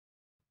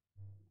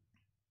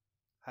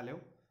Hello,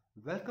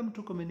 welcome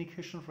to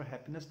Communication for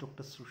Happiness,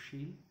 Dr.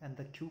 Sushil, and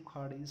the cue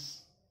card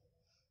is: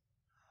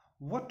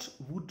 what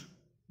would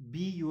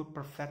be your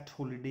perfect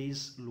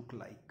holidays look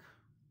like?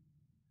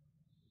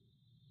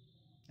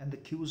 And the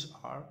cues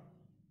are: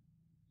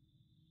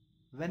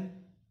 when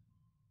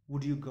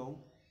would you go?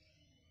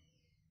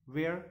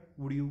 Where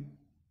would you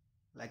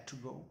like to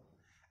go?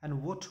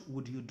 And what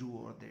would you do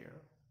over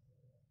there?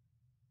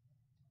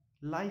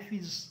 Life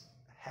is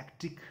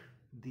hectic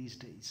these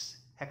days.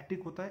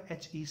 Hectic होता है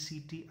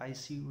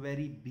HECTIC,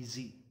 very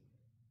busy.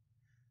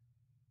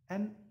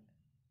 And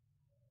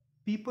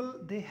people,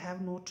 they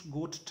have not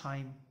got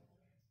time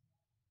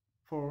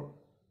for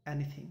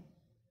anything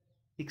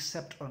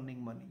except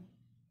earning money.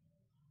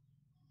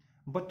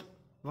 But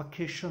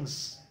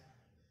vacations,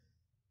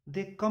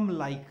 they come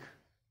like,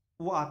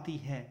 वो आती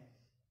हैं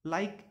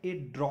like a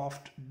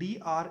draft,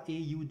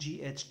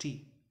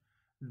 DRAUGHT,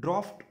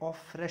 draft of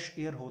fresh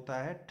air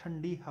होता है,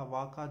 ठंडी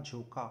हवा का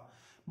झोंका.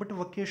 But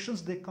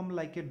vacations, they come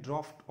like a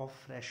draft of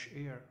fresh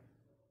air,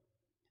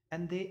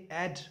 and they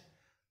add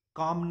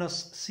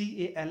calmness,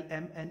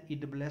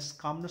 CALMNESS.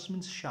 Calmness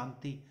means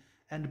shanti,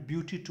 and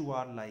beauty to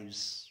our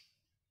lives.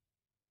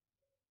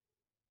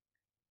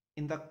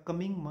 In the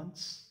coming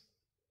months,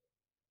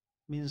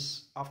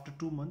 means after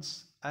 2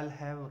 months, I'll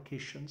have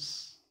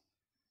vacations,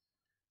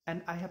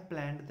 and I have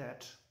planned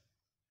that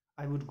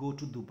I would go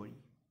to Dubai.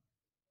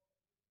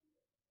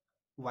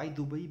 Why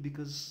Dubai?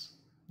 Because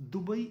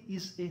Dubai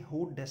is a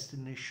hot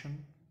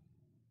destination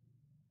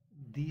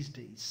these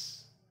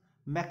days.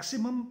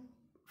 Maximum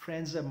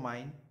friends of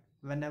mine,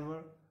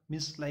 whenever,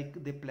 means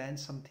like they plan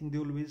something, they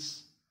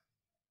always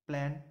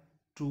plan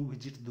to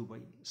visit Dubai.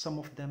 Some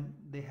of them,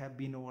 they have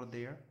been over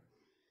there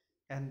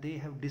and they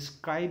have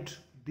described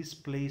this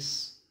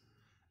place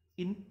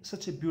in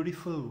such a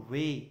beautiful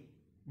way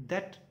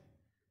that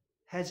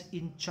has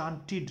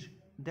enchanted,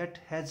 that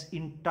has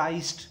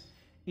enticed.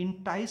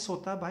 Entice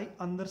होता है भाई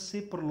अंदर से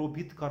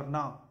प्रलोभित करना.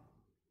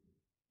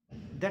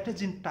 That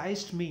has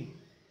enticed me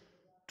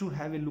to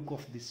have a look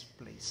of this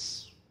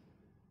place.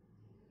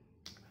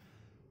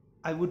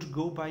 I would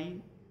go by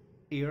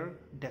air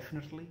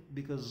definitely,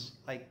 because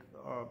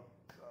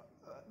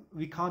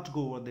we can't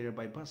go over there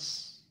by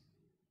bus,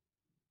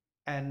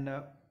 and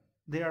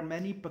there are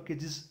many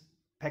packages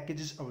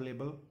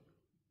available.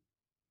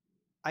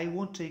 I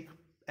won't take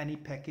any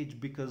package,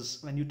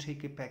 because when you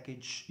take a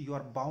package, you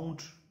are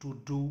bound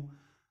to do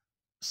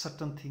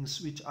certain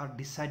things which are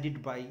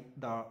decided by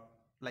the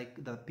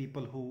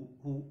people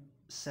who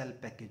sell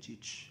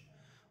packages.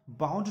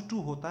 Bound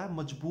to होता है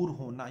मजबूर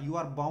होना. You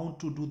are bound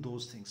to do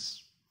those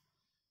things.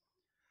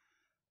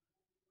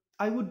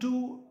 I would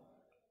do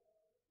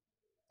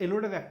a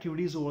lot of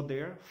activities over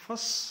there.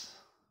 First,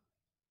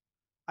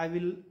 I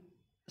will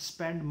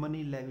spend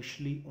money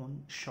lavishly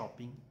on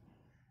shopping.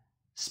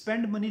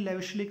 Spend money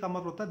lavishly का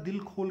मतलब होता है दिल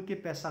खोल के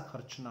पैसा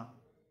खर्चना.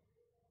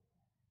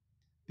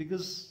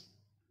 Because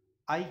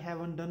I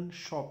haven't done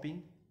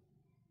shopping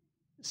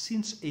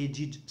since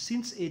ages.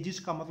 Since ages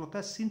का मतलब होता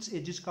है, since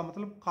ages का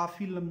मतलब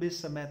काफी लंबे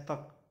समय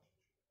तक.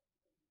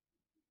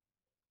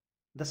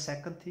 The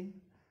second thing,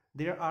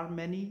 there are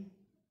many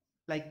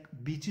like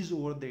beaches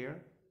over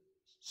there,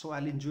 so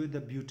I'll enjoy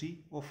the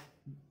beauty of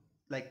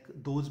like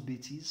those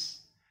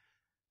beaches.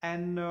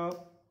 And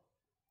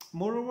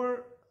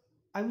moreover,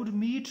 I would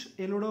meet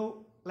a lot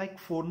of like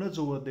foreigners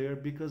over there,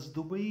 because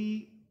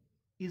Dubai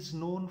is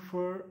known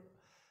for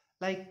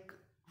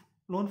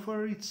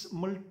its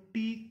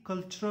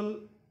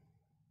multicultural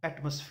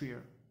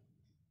atmosphere.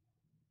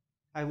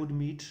 I would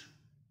meet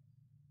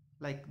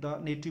like the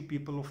native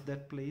people of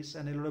that place,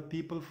 and a lot of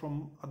people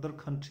from other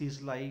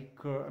countries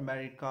like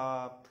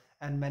America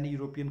and many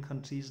European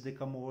countries. They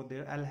come over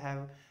there.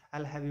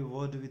 I'll have a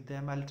word with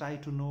them. I'll try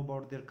to know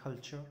about their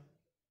culture.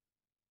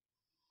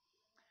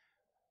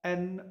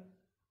 And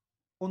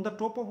on the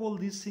top of all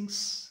these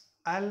things,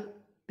 I'll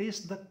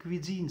taste the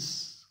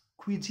cuisines.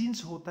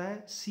 Cuisines होता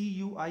है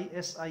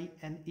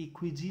CUISINE.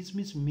 Cuisines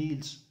means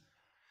meals.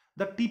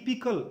 The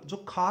typical जो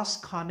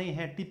खास खाने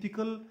हैं,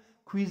 typical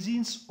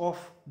cuisines of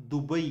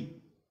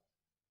Dubai,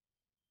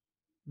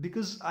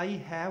 because I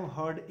have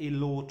heard a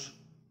lot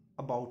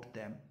about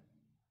them.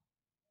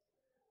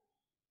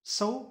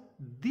 So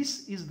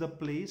this is the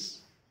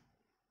place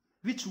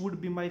which would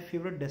be my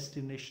favorite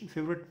destination,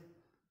 favorite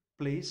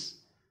place,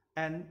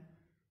 and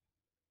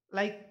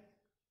like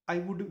I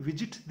would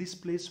visit this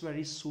place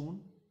very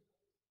soon.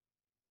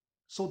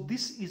 So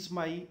this is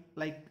my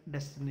like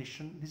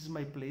destination, this is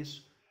my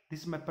place,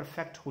 this is my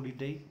perfect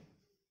holiday,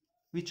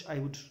 which I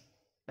would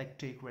like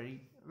take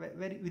very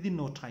within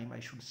no time, I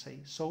should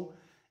say. So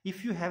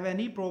if you have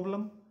any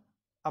problem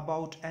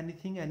about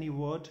anything, any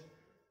word,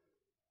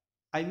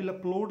 I will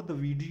upload the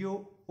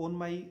video on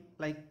my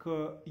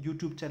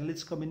YouTube channel.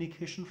 It's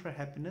Communication for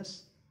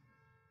Happiness.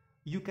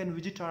 You can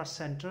visit our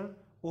center,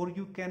 or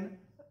you can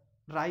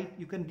write,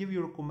 you can give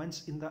your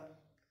comments in the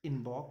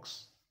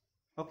inbox.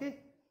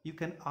 Okay, you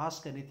can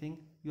ask anything.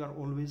 You are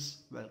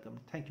always welcome.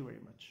 Thank you very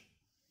much.